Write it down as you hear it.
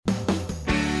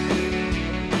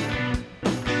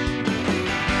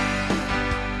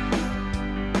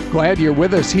Glad you're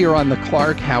with us here on the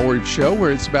Clark Howard Show, where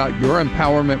it's about your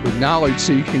empowerment with knowledge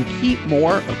so you can keep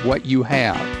more of what you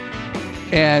have.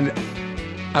 And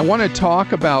I want to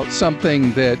talk about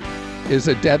something that is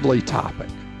a deadly topic.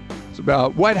 It's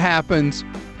about what happens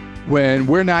when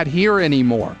we're not here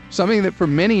anymore. Something that for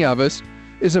many of us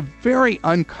is a very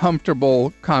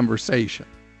uncomfortable conversation.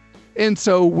 And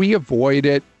so we avoid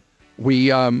it,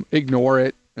 we ignore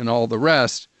it, and all the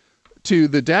rest, to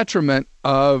the detriment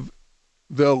of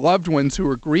the loved ones who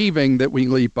are grieving that we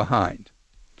leave behind.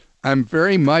 I'm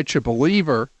very much a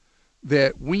believer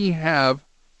that we have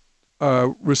a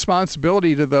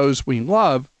responsibility to those we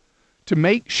love to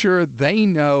make sure they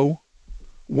know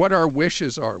what our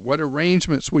wishes are, what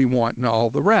arrangements we want, and all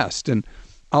the rest. And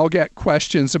I'll get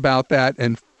questions about that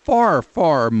and far,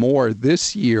 far more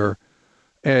this year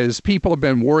as people have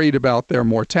been worried about their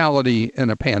mortality in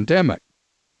a pandemic.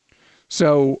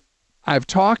 So I've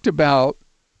talked about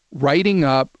writing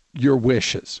up your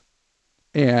wishes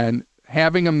and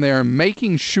having them there,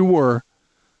 making sure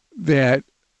that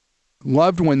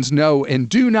loved ones know, and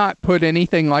do not put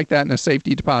anything like that in a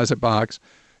safety deposit box,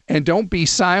 and don't be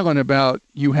silent about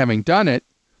you having done it,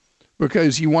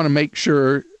 because you want to make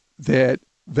sure that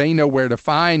they know where to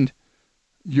find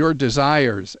your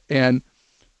desires. And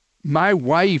my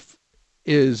wife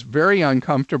is very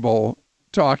uncomfortable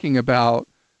talking about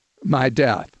my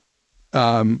death.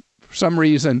 For some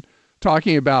reason,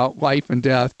 talking about life and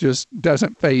death just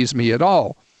doesn't faze me at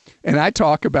all. And I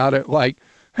talk about it like,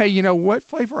 hey, you know, what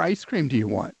flavor ice cream do you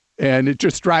want? And it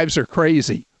just drives her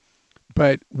crazy.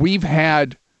 But we've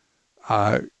had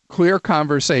clear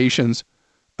conversations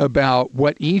about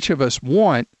what each of us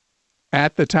want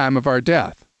at the time of our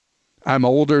death. I'm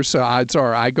older, so odds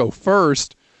are I go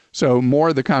first. So more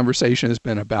of the conversation has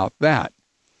been about that.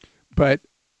 But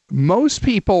most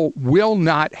people will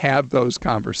not have those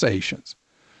conversations.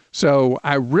 So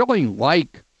I really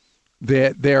like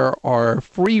that there are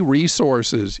free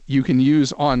resources you can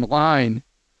use online.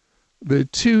 The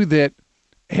two that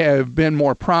have been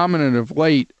more prominent of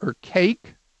late are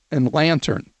Cake and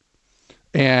Lantern.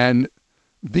 And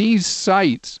these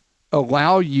sites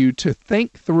allow you to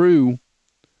think through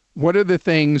what are the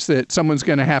things that someone's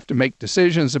going to have to make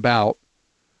decisions about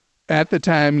at the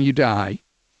time you die.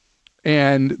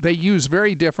 And they use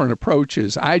very different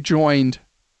approaches. I joined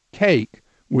Cake,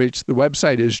 which the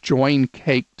website is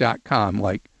joincake.com,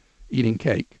 like eating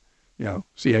cake, you know,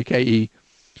 C-A-K-E.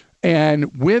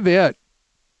 And with it,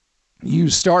 you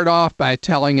start off by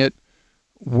telling it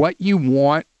what you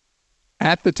want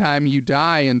at the time you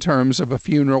die in terms of a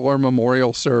funeral or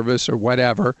memorial service or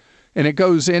whatever. And it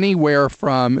goes anywhere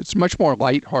from, it's much more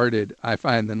lighthearted, I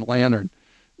find, than Lantern,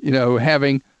 you know,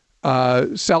 having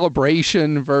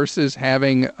celebration versus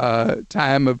having a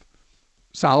time of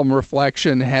solemn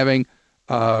reflection, having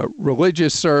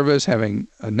religious service, having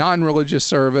a non-religious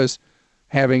service,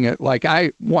 having it like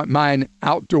I want mine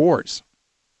outdoors,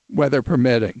 weather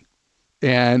permitting.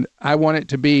 And I want it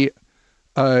to be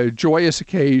a joyous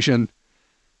occasion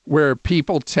where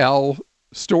people tell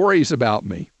stories about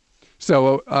me.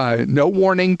 So no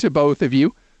warning to both of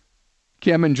you,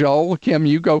 Kim and Joel. Kim,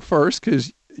 you go first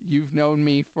because you've known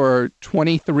me for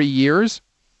 23 years.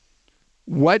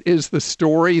 What is the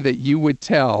story that you would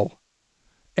tell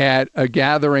at a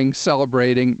gathering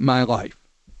celebrating my life?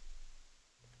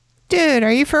 Dude,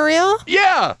 are you for real?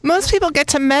 Yeah. Most people get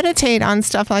to meditate on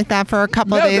stuff like that for a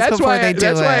couple of days before they do it.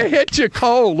 That's why I hit you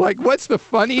cold. Like, what's the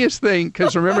funniest thing?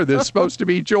 Because remember, this is supposed to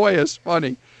be joyous,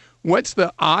 funny. What's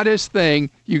the oddest thing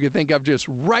you could think of just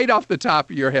right off the top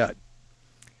of your head?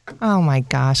 Oh my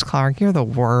gosh, Clark, you're the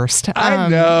worst. I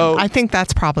know. I think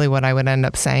that's probably what I would end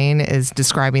up saying is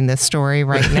describing this story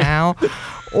right now.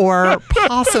 Or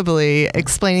possibly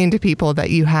explaining to people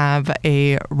that you have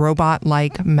a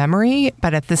robot-like memory,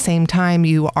 but at the same time,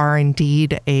 you are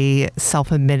indeed a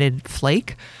self-admitted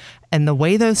flake. And the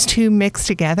way those two mix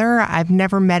together, I've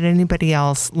never met anybody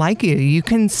else like you. You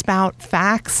can spout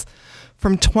facts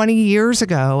from 20 years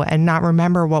ago and not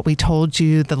remember what we told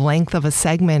you the length of a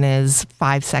segment is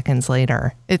 5 seconds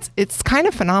later. It's kind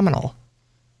of phenomenal.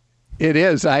 It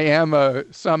is. I am a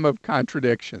sum of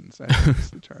contradictions. That's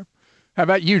the term. How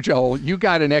about you, Joel? You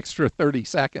got an extra 30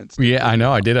 seconds. Yeah, I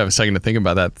know. I did have a second to think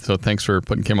about that. So thanks for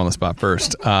putting Kim on the spot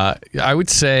first. I would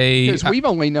say... Because we've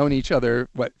only known each other,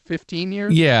 15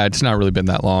 years? Yeah, it's not really been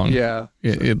that long. Yeah.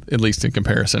 At least in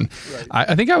comparison. Right.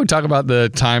 I think I would talk about the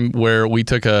time where we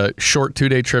took a short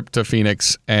 2-day trip to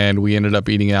Phoenix and we ended up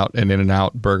eating out an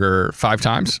In-N-Out burger 5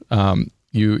 times.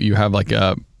 You have like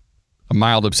a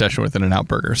mild obsession with In-N-Out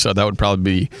burger. So that would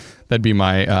probably be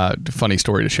my funny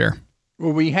story to share.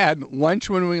 Well, we had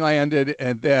lunch when we landed,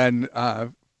 and then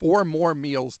 4 more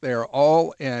meals there,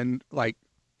 all in like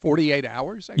 48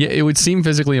 hours. Yeah, it would seem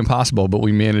physically impossible, but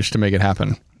we managed to make it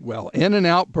happen. Well,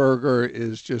 In-N-Out Burger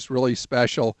is just really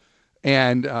special.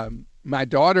 And my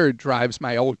daughter drives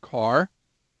my old car,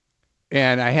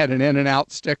 and I had an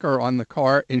In-N-Out sticker on the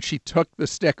car, and she took the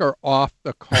sticker off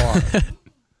the car.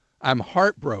 I'm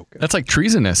heartbroken. That's like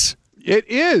treasonous. It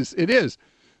is. It is.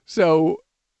 So,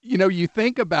 you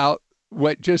think about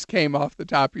what just came off the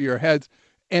top of your heads,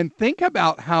 and think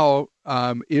about how,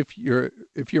 if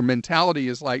your mentality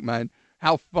is like mine,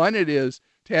 how fun it is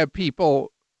to have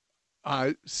people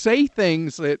say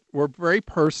things that were very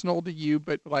personal to you,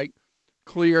 but like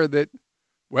clear that,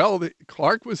 well,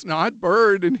 Clark was not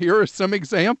Bird, and here are some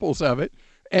examples of it.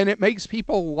 And it makes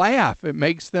people laugh. It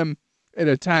makes them, at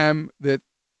a time that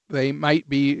they might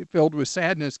be filled with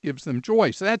sadness, gives them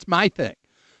joy. So that's my thing.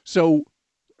 So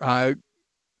the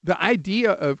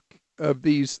idea of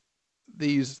these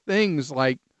things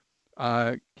like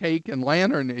cake and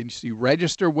lantern, and you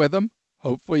register with them.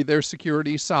 Hopefully their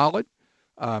security is solid.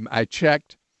 I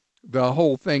checked the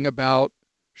whole thing about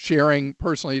sharing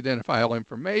personally identifiable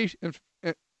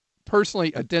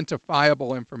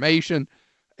information,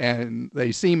 and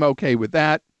they seem okay with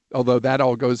that, although that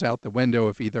all goes out the window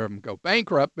if either of them go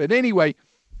bankrupt. But anyway,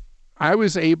 I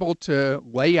was able to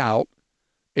lay out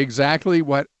exactly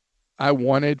what I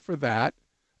wanted for that,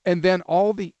 and then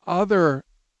all the other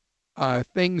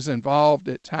things involved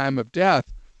at time of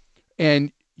death,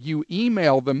 and you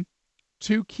email them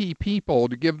to key people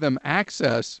to give them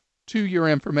access to your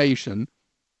information.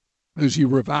 As you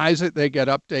revise it, they get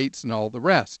updates and all the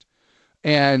rest.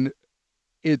 And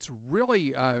it's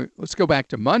really, let's go back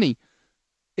to money.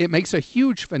 It makes a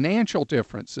huge financial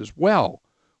difference as well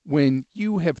when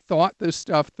you have thought this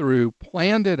stuff through,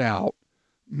 planned it out,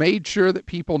 made sure that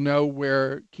people know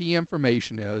where key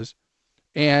information is.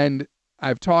 And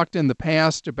I've talked in the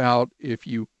past about if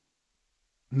you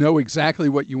know exactly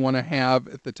what you want to have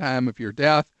at the time of your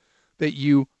death, that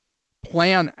you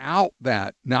plan out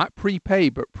that, not prepay,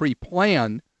 but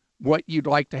pre-plan what you'd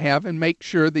like to have and make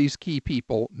sure these key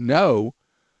people know.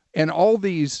 And all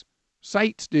these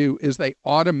sites do is they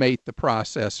automate the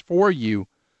process for you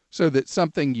so that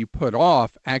something you put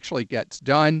off actually gets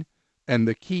done, and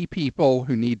the key people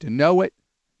who need to know it,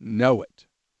 know it.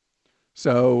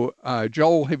 So,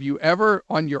 Joel, have you ever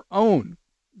on your own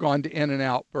gone to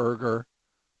In-N-Out Burger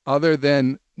other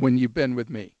than when you've been with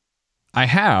me? I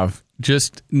have,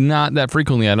 just not that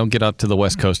frequently. I don't get out to the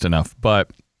West Coast enough.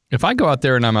 But if I go out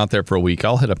there and I'm out there for a week,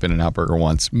 I'll hit up In-N-Out Burger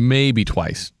once, maybe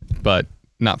twice, but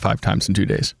not 5 times in 2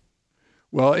 days.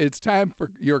 Well, it's time for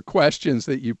your questions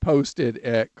that you posted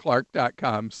at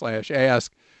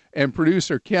clark.com/ask. And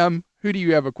producer Kim, who do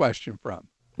you have a question from?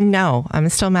 No, I'm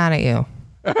still mad at you.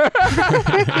 I'm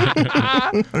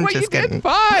well, just you kidding. did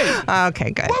fine.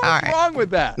 Okay, good. What All was right. wrong with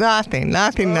that? Nothing.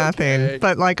 Okay.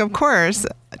 But like, of course,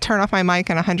 turn off my mic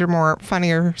and 100 more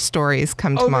funnier stories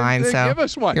come to mind. Then So give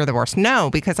us one. You're the worst. No,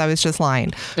 because I was just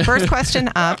lying. First question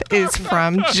up is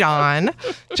from John.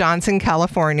 John's in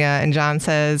California, and John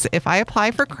says, if I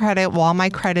apply for credit while my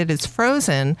credit is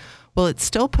frozen, will it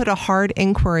still put a hard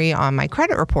inquiry on my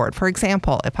credit report? For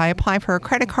example, if I apply for a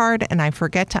credit card and I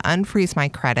forget to unfreeze my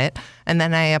credit, and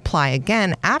then I apply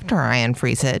again after I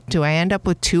unfreeze it, do I end up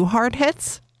with 2 hard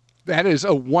hits? That is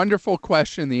a wonderful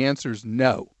question. The answer is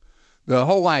no. The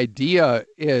whole idea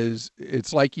is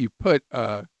it's like you put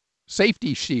a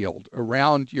safety shield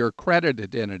around your credit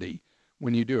identity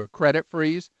when you do a credit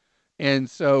freeze. And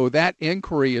so that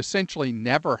inquiry essentially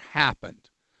never happened.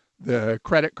 The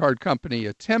credit card company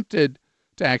attempted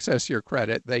to access your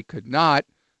credit. They could not.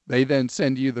 They then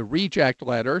send you the reject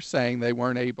letter saying they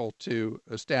weren't able to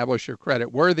establish your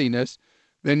credit worthiness.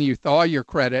 Then you thaw your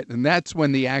credit, and that's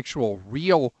when the actual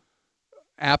real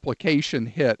application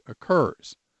hit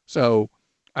occurs. So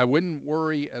I wouldn't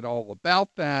worry at all about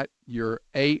that. You're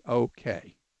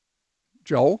A-OK.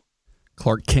 Joel?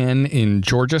 Clark Ken in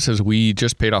Georgia says, we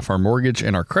just paid off our mortgage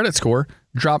and our credit score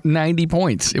dropped 90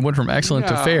 points. It went from excellent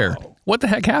to fair. What the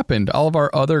heck happened? All of our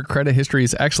other credit history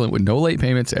is excellent with no late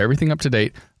payments, everything up to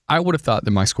date. I would have thought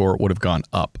that my score would have gone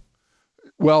up.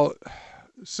 Well,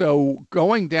 so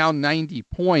going down 90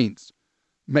 points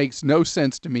makes no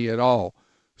sense to me at all.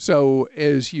 So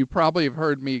as you probably have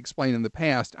heard me explain in the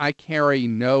past, I carry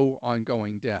no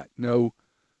ongoing debt, no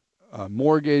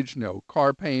mortgage, no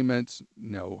car payments,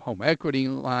 no home equity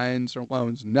lines or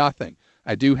loans, nothing.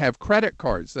 I do have credit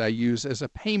cards that I use as a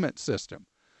payment system.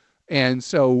 And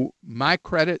so my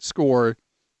credit score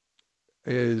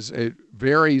it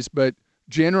varies, but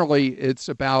generally it's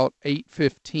about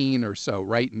 815 or so,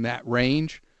 right in that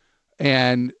range.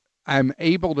 And I'm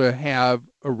able to have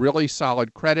a really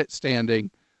solid credit standing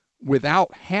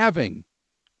without having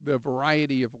the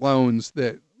variety of loans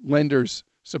that lenders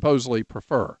supposedly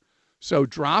prefer. So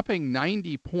dropping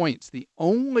 90 points, the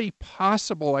only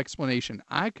possible explanation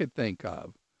I could think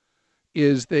of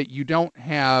is that you don't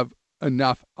have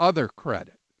enough other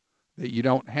credit, that you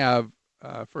don't have,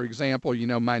 for example,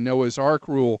 my Noah's Ark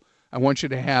rule, I want you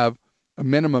to have a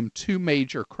minimum 2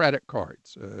 major credit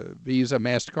cards, Visa,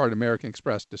 MasterCard, American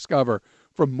Express, Discover,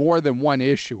 from more than one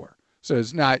issuer. So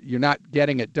you're not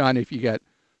getting it done if you get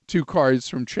 2 cards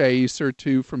from Chase or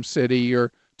 2 from Citi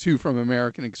or 2 from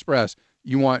American Express.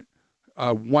 You want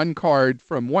 1 card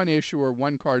from one issuer,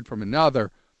 1 card from another,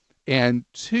 and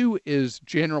 2 is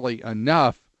generally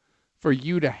enough for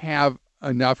you to have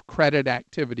enough credit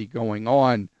activity going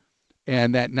on.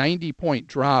 And that 90-point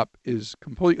drop is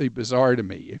completely bizarre to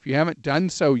me. If you haven't done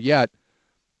so yet,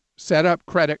 set up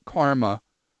Credit Karma,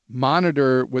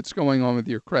 monitor what's going on with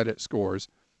your credit scores,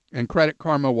 and Credit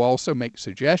Karma will also make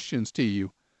suggestions to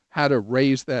you how to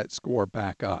raise that score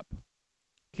back up.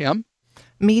 Kim?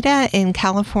 Mita in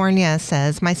California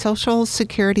says, my Social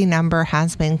Security number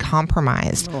has been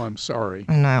compromised. Oh, I'm sorry.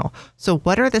 No. So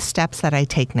what are the steps that I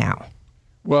take now?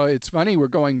 Well, it's funny. We're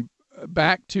going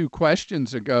back 2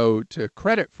 questions ago to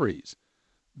credit freeze.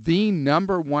 The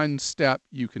number one step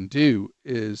you can do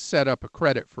is set up a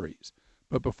credit freeze.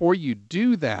 But before you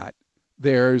do that,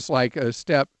 there's like a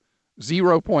step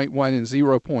 0.1 and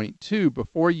 0.2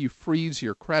 before you freeze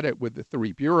your credit with the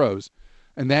 3 bureaus.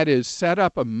 And that is set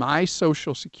up a My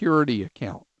Social Security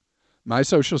account.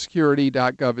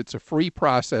 MySocialSecurity.gov. It's a free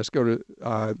process. Go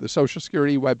to the Social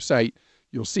Security website.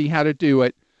 You'll see how to do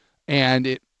it. And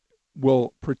it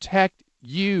will protect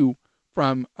you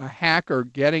from a hacker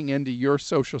getting into your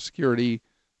Social Security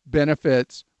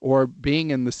benefits or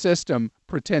being in the system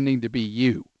pretending to be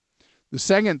you. The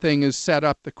second thing is set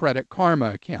up the Credit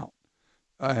Karma account.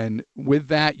 And with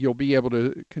that, you'll be able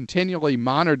to continually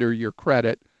monitor your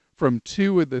credit from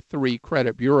 2 of the 3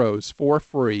 credit bureaus for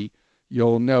free.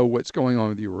 You'll know what's going on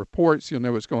with your reports. You'll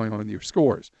know what's going on with your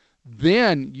scores.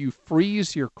 Then you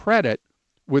freeze your credit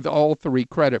with all 3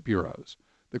 credit bureaus.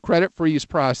 The credit freeze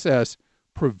process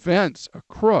prevents a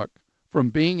crook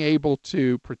from being able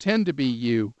to pretend to be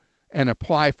you and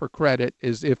apply for credit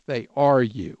as if they are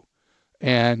you.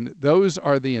 And those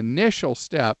are the initial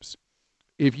steps.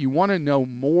 If you want to know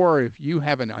more, if you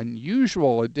have an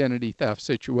unusual identity theft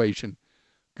situation,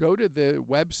 go to the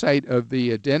website of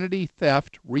the Identity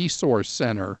Theft Resource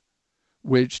Center,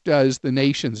 which does the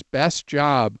nation's best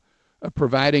job of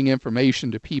providing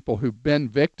information to people who've been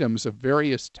victims of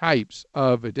various types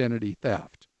of identity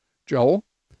theft. Joel?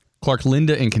 Clark,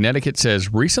 Linda in Connecticut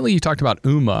says, recently you talked about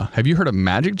UMA. Have you heard of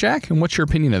Magic Jack? And what's your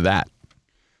opinion of that?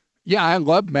 Yeah, I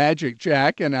love Magic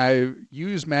Jack, and I've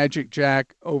used Magic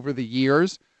Jack over the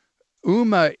years.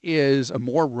 UMA is a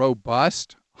more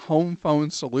robust home phone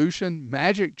solution.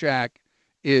 Magic Jack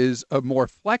is a more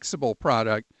flexible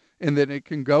product in that it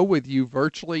can go with you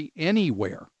virtually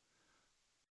anywhere.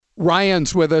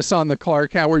 Ryan's with us on the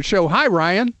Clark Howard Show. Hi,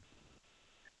 Ryan.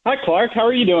 Hi, Clark. How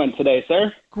are you doing today,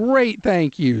 sir? Great,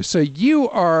 thank you. So you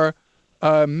are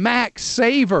a max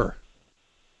saver.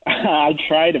 I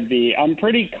try to be. I'm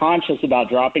pretty conscious about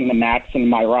dropping the max in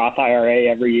my Roth IRA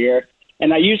every year.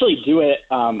 And I usually do it,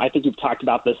 I think you've talked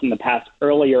about this in the past,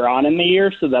 earlier on in the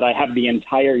year so that I have the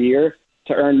entire year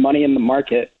to earn money in the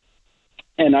market.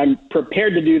 And I'm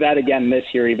prepared to do that again this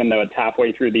year, even though it's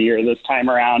halfway through the year this time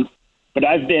around. But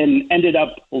I've ended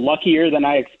up luckier than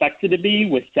I expected to be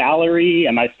with salary,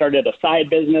 and I started a side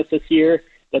business this year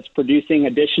that's producing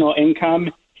additional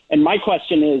income. And my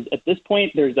question is, at this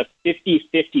point, there's a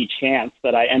 50-50 chance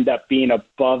that I end up being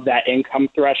above that income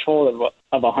threshold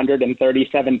of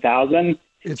 $137,000.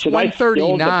 It's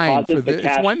 139 for this.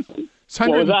 It's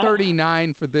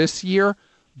 139 for this year,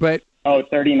 but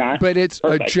 39. But it's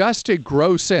Perfect. Adjusted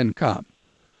gross income.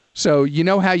 So you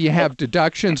know how you have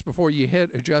deductions before you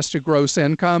hit adjusted gross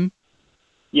income?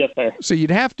 Yes, sir. So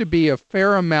you'd have to be a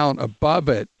fair amount above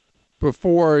it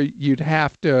before you'd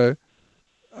have to.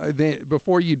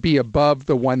 Before you'd be above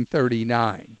the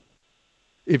 139.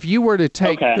 If you were to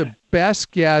take the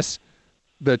best guess,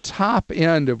 the top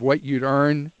end of what you'd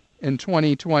earn in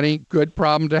 2020, good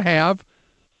problem to have,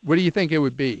 what do you think it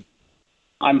would be?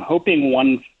 I'm hoping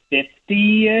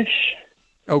 150-ish.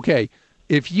 Okay.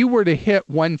 If you were to hit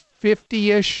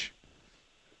 150-ish,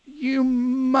 you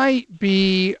might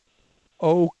be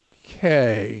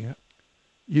okay.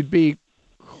 You'd be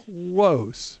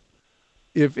close.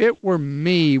 If it were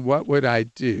me, what would I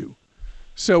do?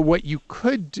 So what you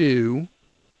could do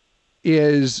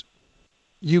is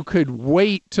you could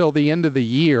wait till the end of the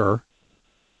year,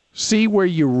 see where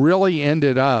you really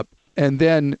ended up, and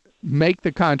then make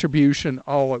the contribution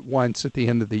all at once at the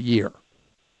end of the year.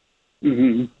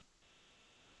 Mm-hmm.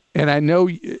 And I know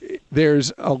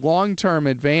there's a long-term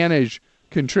advantage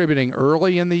contributing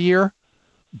early in the year,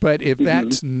 but if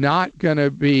that's not going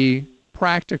to be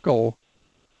practical,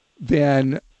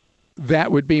 then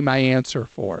that would be my answer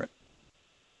for it.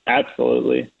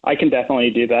 Absolutely. I can definitely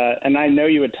do that. And I know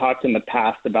you had talked in the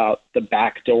past about the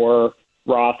backdoor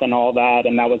Roth and all that,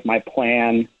 and that was my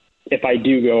plan if I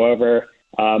do go over.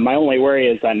 My only worry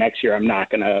is that next year I'm not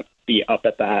going to be up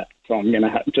at that. So I'm going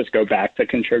to just go back to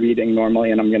contributing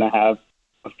normally, and I'm going to have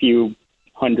a few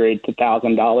 $100 to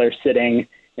 $1,000 sitting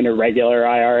in a regular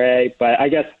IRA. But I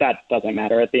guess that doesn't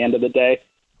matter at the end of the day.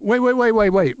 Wait.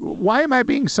 Why am I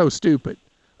being so stupid?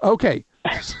 Okay,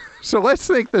 so let's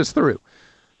think this through.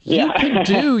 You can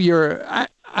do your,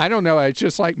 I don't know, it's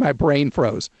just like my brain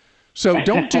froze. So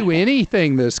don't do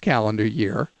anything this calendar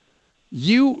year.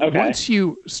 Once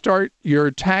you start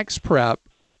your tax prep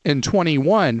in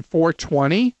 21,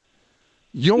 420,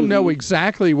 you'll know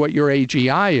exactly what your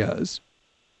AGI is.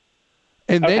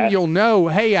 And then you'll know,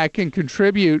 hey, I can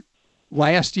contribute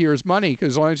last year's money,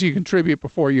 because as long as you contribute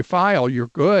before you file, you're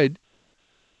good.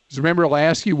 Because remember, I'll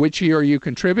ask you which year are you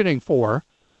contributing for.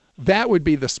 That would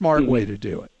be the smart way to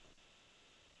do it.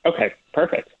 Okay,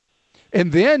 perfect.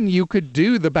 And then you could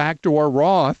do the backdoor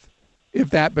Roth if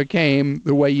that became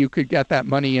the way you could get that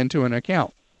money into an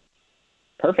account.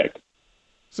 Perfect.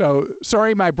 So,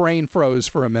 sorry my brain froze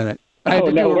for a minute. I had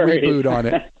to do a reboot on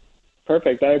it.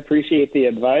 Perfect. I appreciate the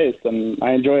advice, and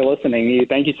I enjoy listening to you.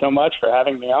 Thank you so much for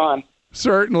having me on.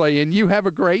 Certainly, and you have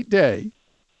a great day.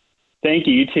 Thank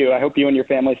you. You too. I hope you and your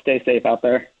family stay safe out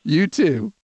there. You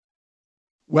too.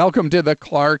 Welcome to the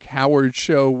Clark Howard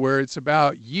Show, where it's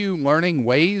about you learning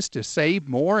ways to save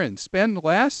more and spend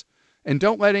less. And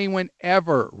don't let anyone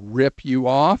ever rip you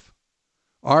off.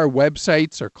 Our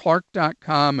websites are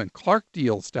clark.com and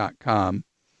clarkdeals.com.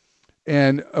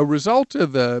 And a result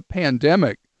of the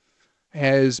pandemic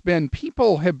has been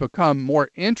people have become more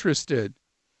interested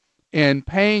in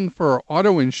paying for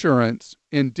auto insurance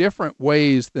in different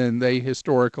ways than they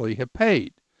historically have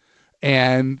paid.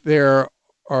 And there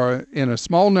are, in a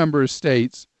small number of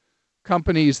states,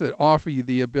 companies that offer you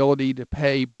the ability to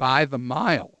pay by the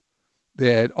mile,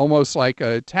 that almost like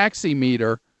a taxi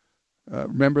meter.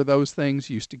 Remember those things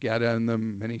you used to get in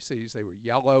them? Many cities, they were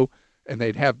yellow, and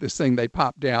they'd have this thing they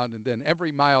pop down, and then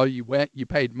every mile you went, you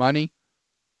paid money.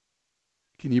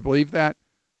 Can you believe that?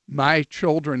 My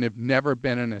children have never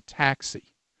been in a taxi.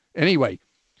 Anyway,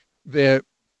 the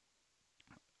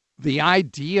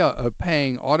idea of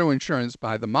paying auto insurance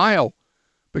by the mile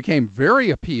became very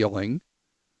appealing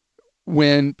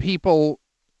when people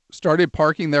started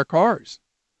parking their cars.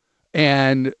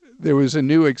 And there was a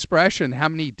new expression, how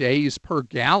many days per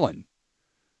gallon,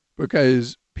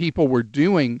 because people were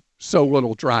doing so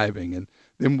little driving. And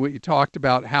then we talked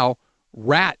about how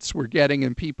rats were getting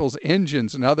in people's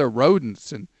engines and other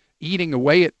rodents and eating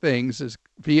away at things as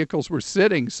vehicles were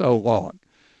sitting so long.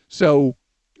 So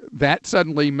that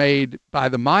suddenly made by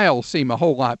the mile seem a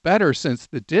whole lot better, since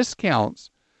the discounts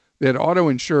that auto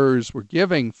insurers were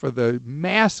giving for the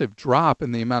massive drop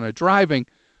in the amount of driving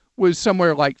was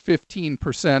somewhere like 15%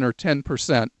 or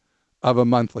 10% of a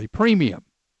monthly premium.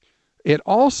 It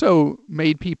also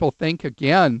made people think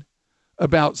again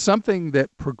about something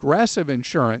that Progressive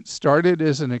Insurance started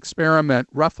as an experiment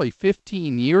roughly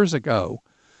 15 years ago,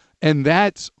 and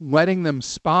that's letting them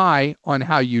spy on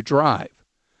how you drive.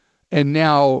 And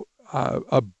now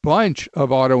a bunch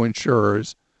of auto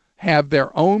insurers have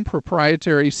their own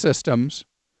proprietary systems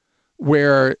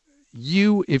where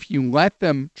if you let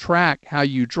them track how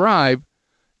you drive,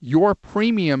 your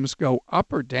premiums go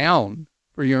up or down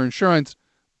for your insurance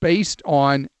based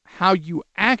on how you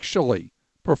actually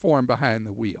perform behind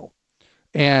the wheel.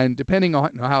 And depending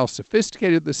on how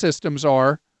sophisticated the systems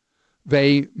are,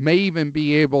 they may even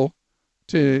be able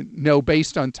to know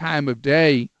based on time of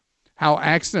day how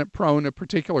accident prone a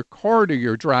particular corridor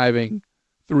you're driving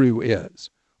through is.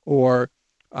 Or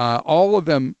all of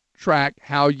them track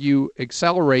how you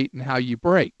accelerate and how you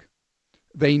brake.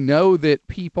 They know that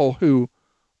people who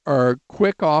are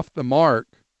quick off the mark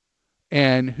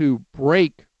and who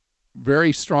brake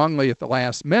very strongly at the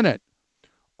last minute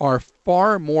are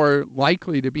far more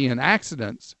likely to be in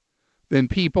accidents than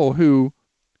people who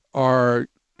are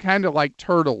kind of like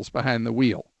turtles behind the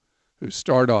wheel, who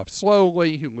start off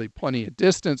slowly, who leave plenty of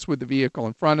distance with the vehicle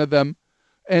in front of them,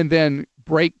 and then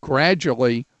brake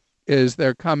gradually as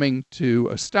they're coming to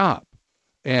a stop.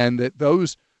 And that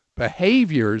those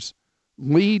behaviors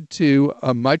lead to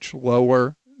a much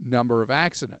lower number of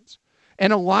accidents.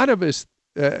 And a lot of us,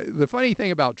 the funny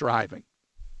thing about driving,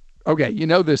 okay, you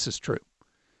know this is true.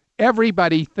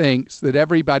 everybody thinks that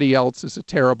everybody else is a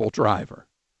terrible driver.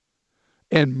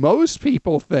 And most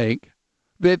people think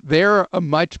that they're a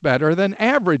much better than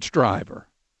average driver.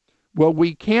 Well,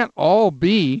 we can't all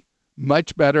be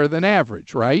much better than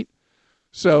average, right?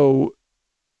 So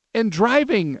in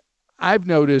driving, I've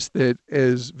noticed that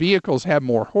as vehicles have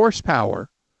more horsepower,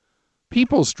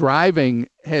 people's driving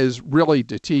has really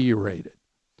deteriorated.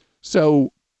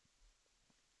 So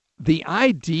the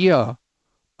idea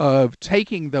of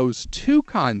taking those two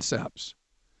concepts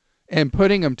and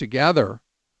putting them together,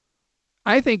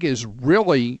 I think is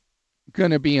really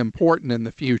going to be important in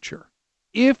the future.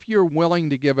 If you're willing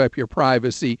to give up your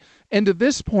privacy, and to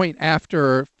this point,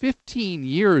 after 15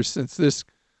 years since this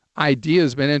idea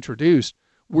has been introduced,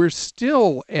 we're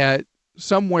still at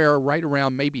somewhere right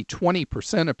around maybe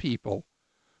 20% of people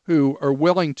who are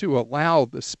willing to allow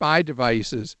the spy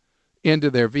devices into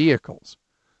their vehicles.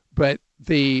 But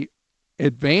the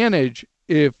advantage,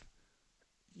 if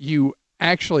you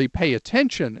actually pay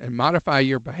attention and modify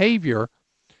your behavior,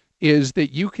 is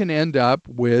that you can end up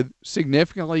with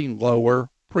significantly lower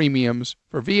premiums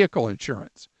for vehicle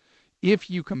insurance. If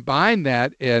you combine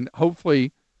that, and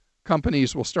hopefully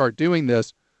companies will start doing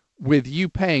this, with you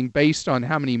paying based on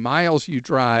how many miles you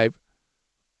drive,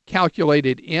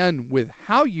 calculated in with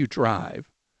how you drive,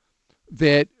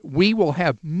 that we will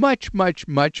have much, much,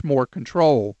 much more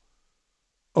control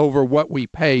over what we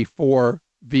pay for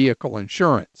vehicle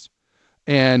insurance.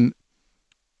 And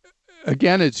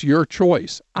again, it's your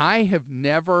choice. I have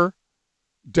never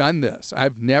done this.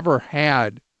 I've never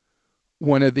had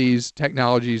one of these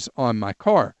technologies on my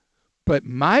car. But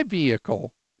my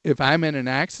vehicle, if I'm in an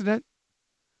accident,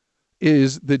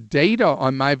 is the data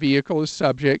on my vehicle is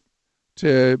subject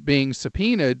to being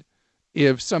subpoenaed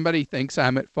if somebody thinks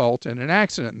I'm at fault in an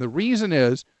accident. And the reason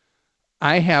is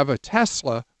I have a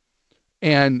Tesla,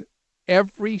 and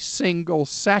every single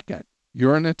second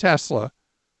you're in a Tesla,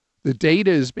 the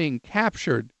data is being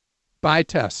captured by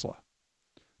Tesla.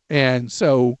 And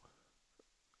so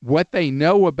what they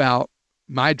know about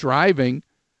my driving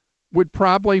would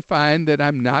probably find that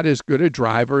I'm not as good a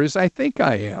driver as I think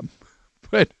I am.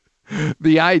 But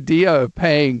the idea of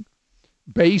paying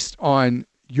based on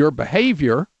your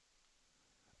behavior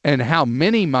and how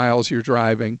many miles you're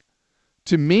driving,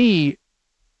 to me,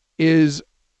 is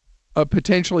a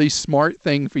potentially smart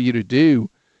thing for you to do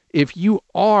if you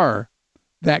are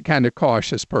that kind of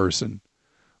cautious person.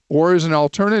 Or as an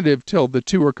alternative till the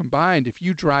two are combined, if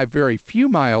you drive very few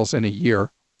miles in a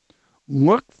year,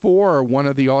 look for one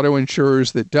of the auto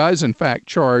insurers that does in fact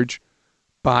charge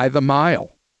by the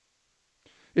mile.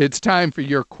 It's time for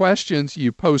your questions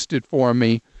you posted for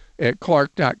me at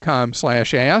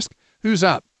clark.com/ask. Who's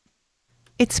up?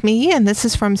 It's me, and this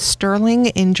is from Sterling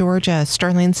in Georgia.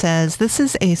 Sterling says, this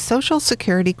is a Social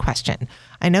Security question.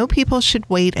 I know people should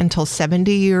wait until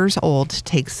 70 years old to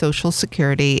take Social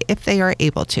Security if they are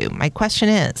able to. My question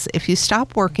is, if you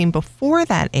stop working before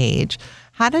that age,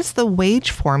 how does the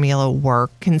wage formula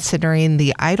work considering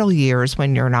the idle years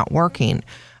when you're not working?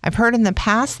 I've heard in the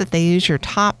past that they use your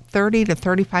top 30 to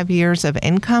 35 years of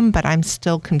income, but I'm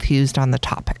still confused on the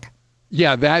topic.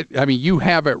 Yeah, you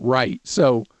have it right.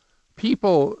 So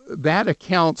that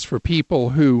accounts for people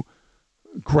who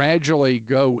gradually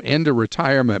go into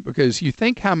retirement, because you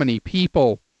think how many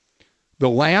people the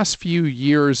last few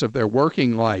years of their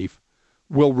working life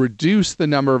will reduce the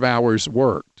number of hours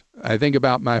worked. I think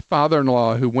about my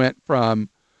father-in-law who went from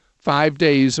 5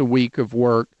 days a week of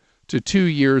work to 2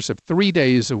 years of 3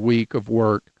 days a week of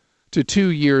work to 2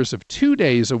 years of 2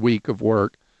 days a week of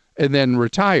work and then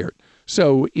retired.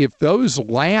 So if those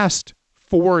last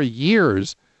 4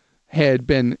 years had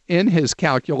been in his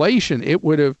calculation, it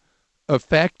would have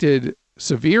affected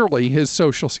severely his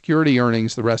Social Security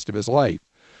earnings the rest of his life.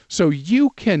 So you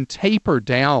can taper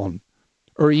down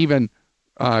or even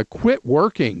quit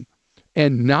working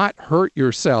and not hurt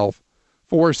yourself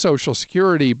for Social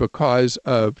Security because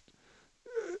of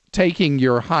taking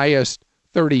your highest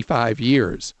 35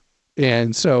 years.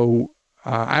 And so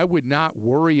I would not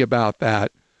worry about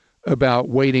that, about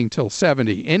waiting till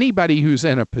 70. Anybody who's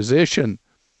in a position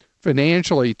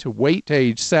financially to wait to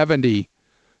age 70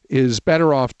 is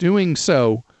better off doing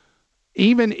so,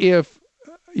 even if,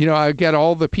 I get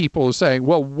all the people saying,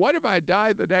 well, what if I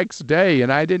die the next day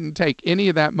and I didn't take any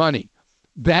of that money?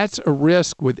 That's a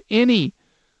risk with any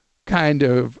kind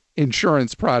of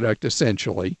insurance product,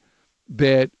 essentially,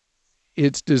 that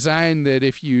it's designed that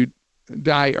if you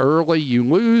die early, you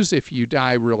lose. If you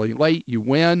die really late, you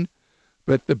win.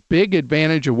 But the big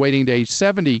advantage of waiting to age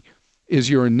 70 is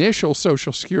your initial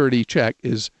Social Security check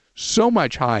is so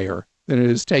much higher than it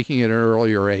is taking it at an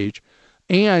earlier age.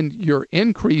 And your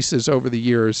increases over the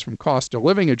years from cost of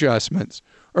living adjustments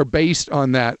are based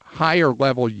on that higher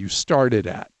level you started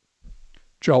at.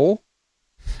 Joel?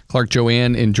 Clark,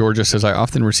 Joanne in Georgia says, I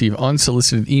often receive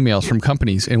unsolicited emails from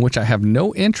companies in which I have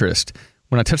no interest.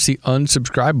 When I touch the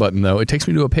unsubscribe button, though, it takes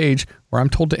me to a page where I'm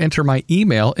told to enter my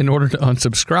email in order to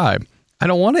unsubscribe. I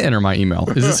don't want to enter my email.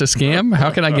 Is this a scam?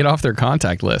 How can I get off their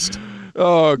contact list?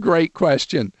 Oh, great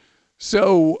question.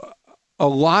 So a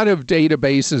lot of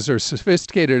databases are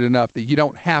sophisticated enough that you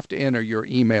don't have to enter your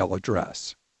email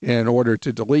address in order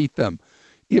to delete them.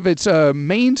 If it's a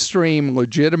mainstream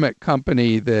legitimate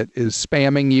company that is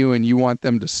spamming you and you want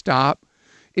them to stop,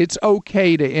 it's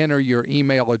okay to enter your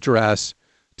email address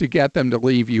to get them to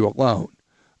leave you alone.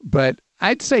 But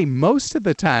I'd say most of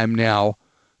the time now,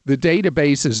 the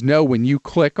databases know when you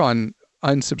click on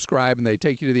unsubscribe and they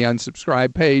take you to the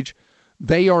unsubscribe page,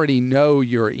 they already know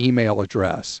your email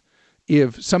address.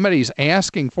 If somebody's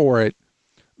asking for it,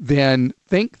 then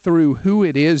think through who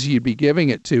it is you'd be giving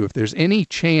it to. If there's any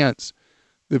chance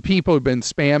the people who've been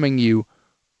spamming you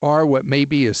are what may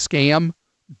be a scam,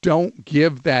 don't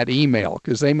give that email,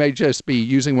 because they may just be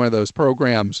using one of those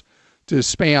programs to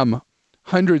spam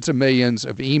hundreds of millions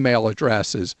of email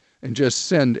addresses and just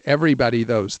send everybody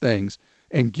those things.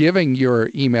 And giving your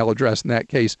email address in that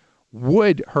case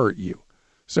would hurt you.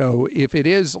 So if it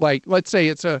is like, let's say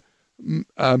it's a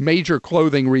major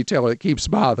clothing retailer that keeps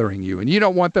bothering you and you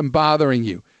don't want them bothering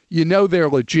you, you know they're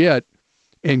legit,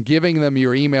 and giving them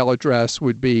your email address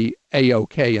would be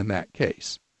A-OK in that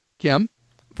case. Kim?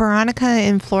 Veronica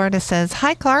in Florida says,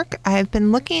 Hi, Clark. I have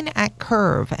been looking at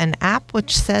Curve, an app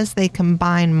which says they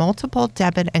combine multiple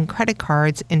debit and credit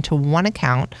cards into one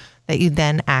account that you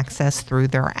then access through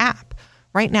their app.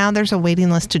 Right now, there's a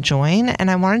waiting list to join, and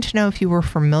I wanted to know if you were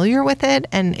familiar with it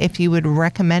and if you would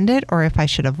recommend it or if I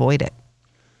should avoid it.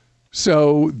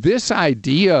 So this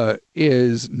idea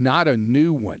is not a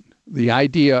new one. The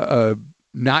idea of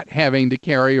not having to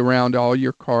carry around all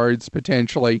your cards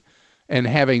potentially and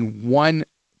having one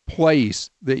place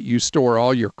that you store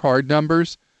all your card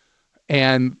numbers.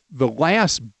 And the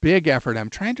last big effort, I'm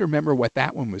trying to remember what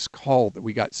that one was called that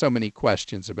we got so many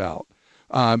questions about.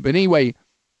 But anyway,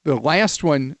 the last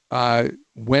one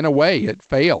went away. It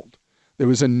failed. There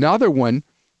was another one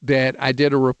that I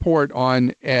did a report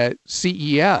on at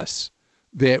CES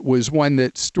that was one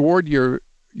that stored your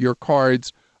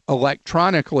cards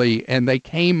electronically, and they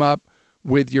came up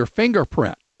with your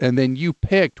fingerprint. And then you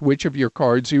picked which of your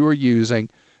cards you were using,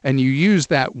 and you used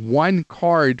that one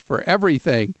card for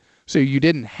everything, so you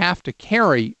didn't have to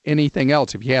carry anything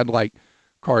else. If you had like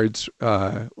cards,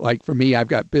 like for me, I've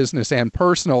got business and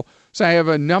personal, so I have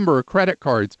a number of credit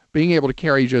cards. Being able to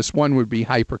carry just one would be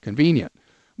hyper convenient.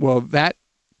 Well, that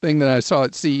thing that I saw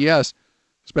at CES,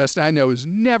 as best I know, has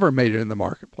never made it in the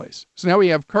marketplace. So now we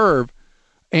have Curve,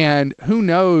 and who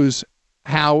knows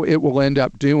how it will end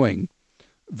up doing.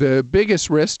 The biggest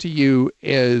risk to you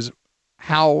is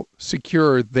how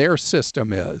secure their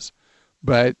system is,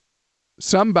 but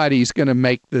somebody's going to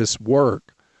make this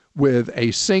work with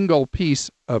a single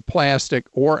piece of plastic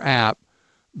or app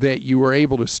that you were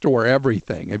able to store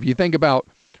everything. If you think about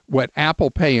what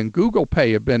Apple Pay and Google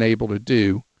Pay have been able to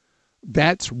do,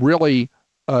 that's really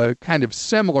a kind of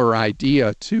similar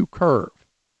idea to Curve.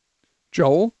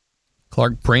 Joel?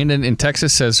 Clark, Brandon in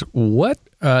Texas says, what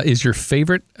is your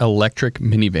favorite electric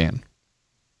minivan?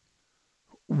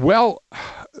 Well,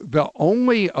 the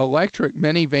only electric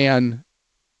minivan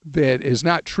that is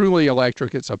not truly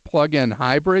electric, it's a plug-in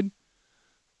hybrid.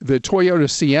 The Toyota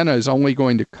Sienna is only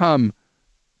going to come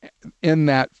in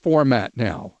that format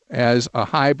now as a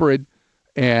hybrid,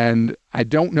 and I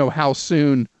don't know how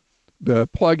soon the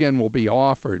plug-in will be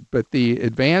offered, but the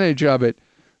advantage of it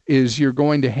is you're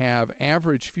going to have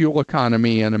average fuel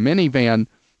economy in a minivan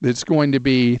that's going to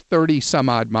be 30 some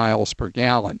odd miles per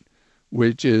gallon,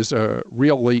 which is a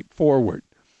real leap forward.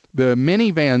 The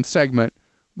minivan segment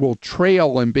will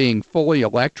trail in being fully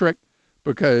electric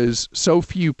because so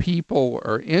few people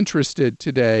are interested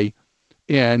today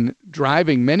in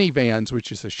driving minivans,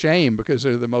 which is a shame because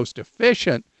they're the most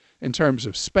efficient in terms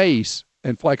of space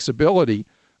and flexibility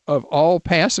of all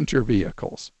passenger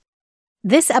vehicles.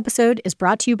 This episode is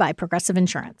brought to you by Progressive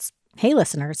Insurance. Hey,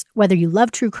 listeners, whether you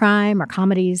love true crime or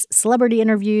comedies, celebrity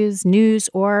interviews, news,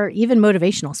 or even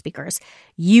motivational speakers,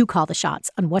 you call the shots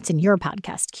on what's in your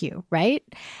podcast queue, right?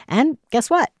 And guess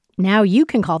what? Now you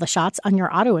can call the shots on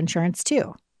your auto insurance,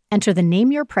 too. Enter the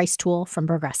Name Your Price tool from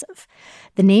Progressive.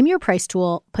 The Name Your Price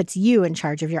tool puts you in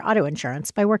charge of your auto insurance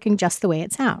by working just the way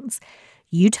it sounds.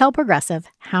 You tell Progressive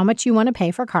how much you want to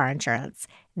pay for car insurance.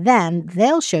 Then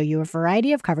they'll show you a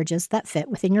variety of coverages that fit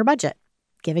within your budget.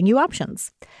 giving you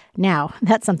options. Now,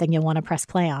 that's something you'll want to press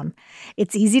play on.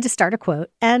 It's easy to start a quote,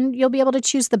 and you'll be able to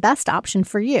choose the best option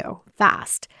for you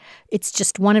fast. It's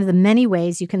just one of the many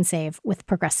ways you can save with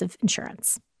Progressive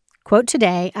Insurance. Quote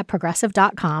today at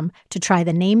Progressive.com to try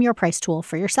the Name Your Price tool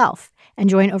for yourself and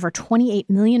join over 28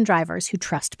 million drivers who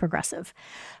trust Progressive.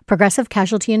 Progressive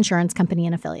Casualty Insurance Company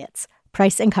and Affiliates.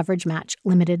 Price and coverage match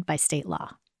limited by state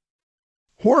law.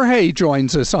 Jorge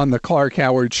joins us on the Clark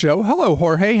Howard Show. Hello,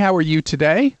 Jorge. How are you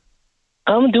today?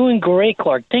 I'm doing great,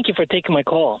 Clark. Thank you for taking my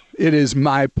call. It is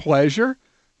my pleasure.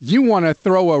 You want to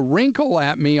throw a wrinkle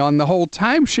at me on the whole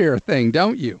timeshare thing,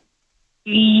 don't you?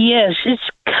 Yes, it's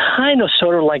kind of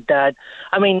sort of like that.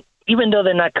 I mean, even though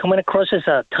they're not coming across as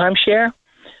a timeshare,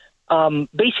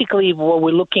 basically what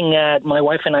we're looking at, my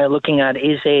wife and I are looking at,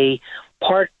 is a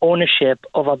part ownership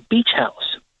of a beach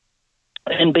house.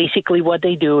 And basically what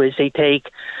they do is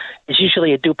it's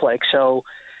usually a duplex. So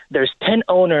there's 10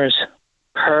 owners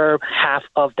per half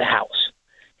of the house.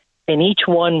 And each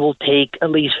one will take at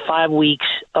least 5 weeks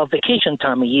of vacation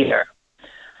time a year.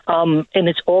 And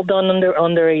it's all done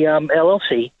under a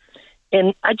LLC.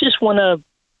 And I just want to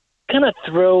kind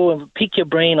of pick your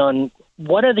brain on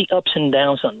what are the ups and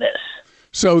downs on this.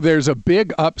 So there's a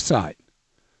big upside.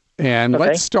 And Okay.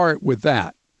 let's start with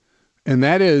that. And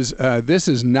that is, this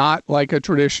is not like a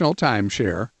traditional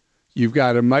timeshare. You've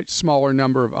got a much smaller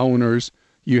number of owners.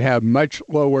 You have much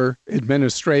lower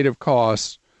administrative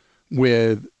costs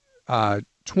with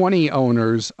 20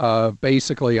 owners of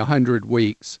basically 100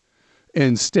 weeks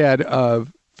instead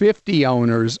of 50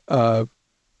 owners of,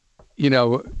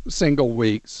 single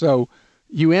weeks. So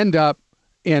you end up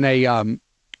in a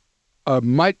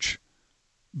much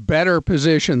better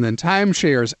position than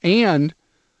timeshares, and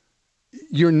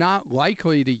you're not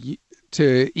likely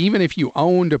to even if you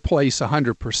owned a place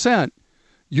 100%,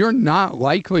 you're not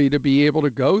likely to be able to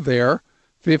go there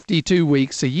 52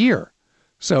 weeks a year.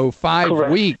 So 5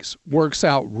 Correct. weeks works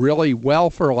out really well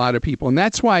for a lot of people. And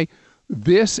that's why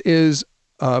this is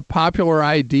a popular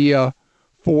idea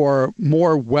for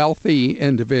more wealthy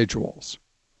individuals.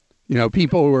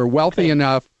 People who are wealthy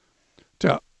enough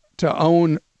to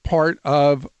own part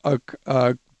of a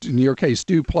in your case,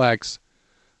 duplex,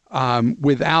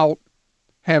 without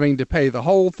having to pay the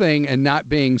whole thing and not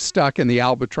being stuck in the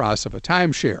albatross of a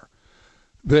timeshare.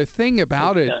 The thing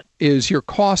about it is your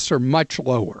costs are much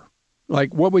lower.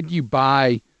 Like, what would you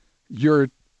buy your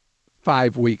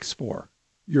 5 weeks for,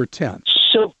 your 10?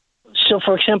 So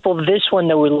for example, this one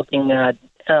that we're looking at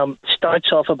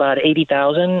starts off about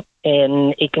 $80,000,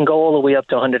 and it can go all the way up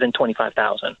to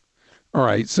 $125,000. All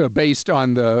right. So based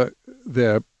on the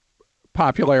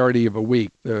popularity of a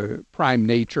week, the prime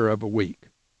nature of a week.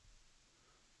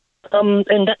 And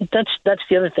that's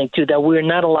the other thing too, that we're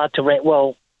not allowed to rent.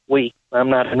 Well, I'm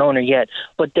not an owner yet,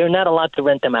 but they're not allowed to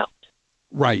rent them out.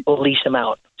 Right. Or lease them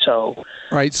out. So.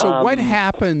 Right. So what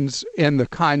happens in the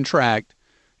contract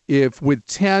if with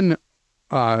 10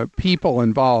 people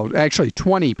involved, actually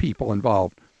 20 people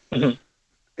involved, Mm-hmm.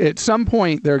 at some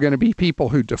point there are going to be people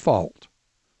who default.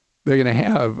 They're going to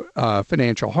have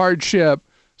financial hardship.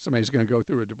 Somebody's going to go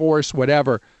through a divorce,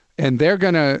 whatever, and they're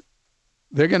going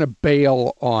to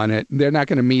bail on it. They're not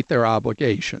going to meet their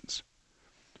obligations.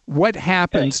 What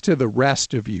happens to the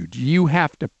rest of you? Do you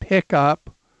have to pick up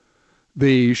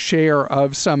the share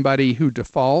of somebody who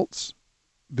defaults?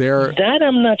 That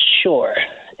I'm not sure.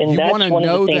 And that's one of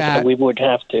the things that we would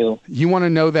have to. You want to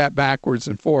know that backwards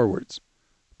and forwards.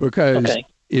 Because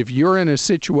if you're in a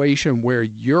situation where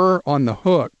you're on the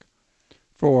hook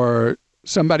for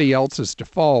somebody else's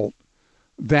default,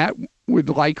 that would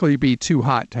likely be too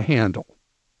hot to handle.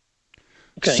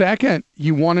 Okay. Second,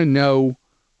 you want to know,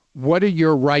 what are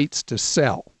your rights to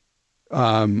sell?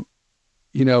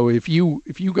 If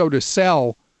you go to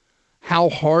sell, how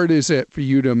hard is it for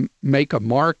you to make a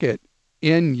market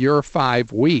in your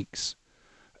 5 weeks?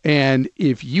 And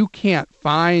if you can't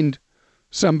find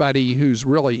somebody who's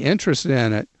really interested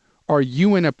in it, are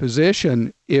you in a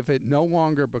position, if it no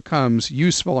longer becomes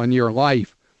useful in your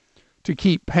life, to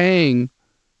keep paying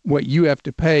what you have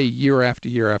to pay year after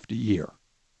year after year?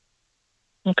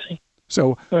 Okay.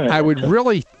 So I would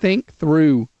really think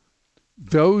through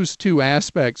those two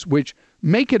aspects, which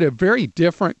make it a very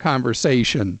different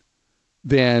conversation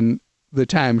than the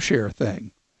timeshare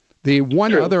thing. The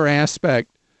one other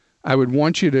aspect I would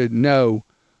want you to know,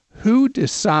 who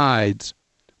decides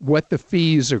what the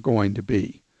fees are going to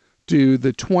be? Do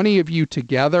the 20 of you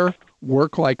together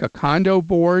work like a condo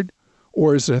board,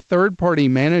 or is a third-party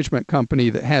management company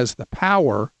that has the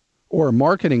power, or a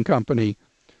marketing company,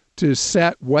 to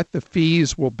set what the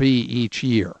fees will be each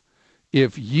year?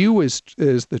 If you, as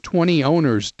the 20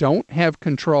 owners, don't have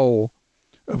control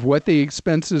of what the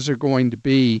expenses are going to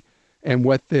be and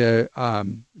what the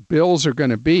bills are going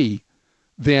to be,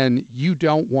 then you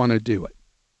don't want to do it.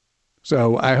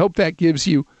 So I hope that gives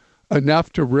you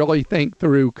enough to really think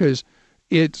through, because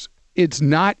it's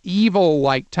not evil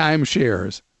like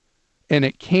timeshares, and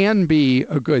it can be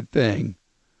a good thing,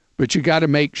 but you got to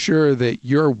make sure that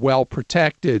you're well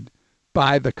protected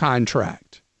by the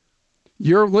contract.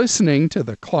 You're listening to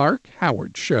The Clark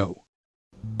Howard Show.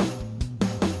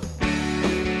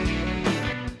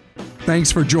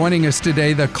 Thanks for joining us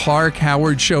today. The Clark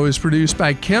Howard Show is produced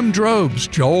by Kim Drobes,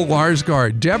 Joel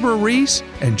Larsgaard, Deborah Reese,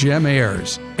 and Jim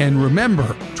Ayers. And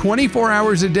remember, 24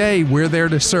 hours a day, we're there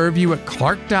to serve you at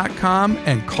Clark.com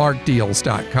and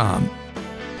ClarkDeals.com.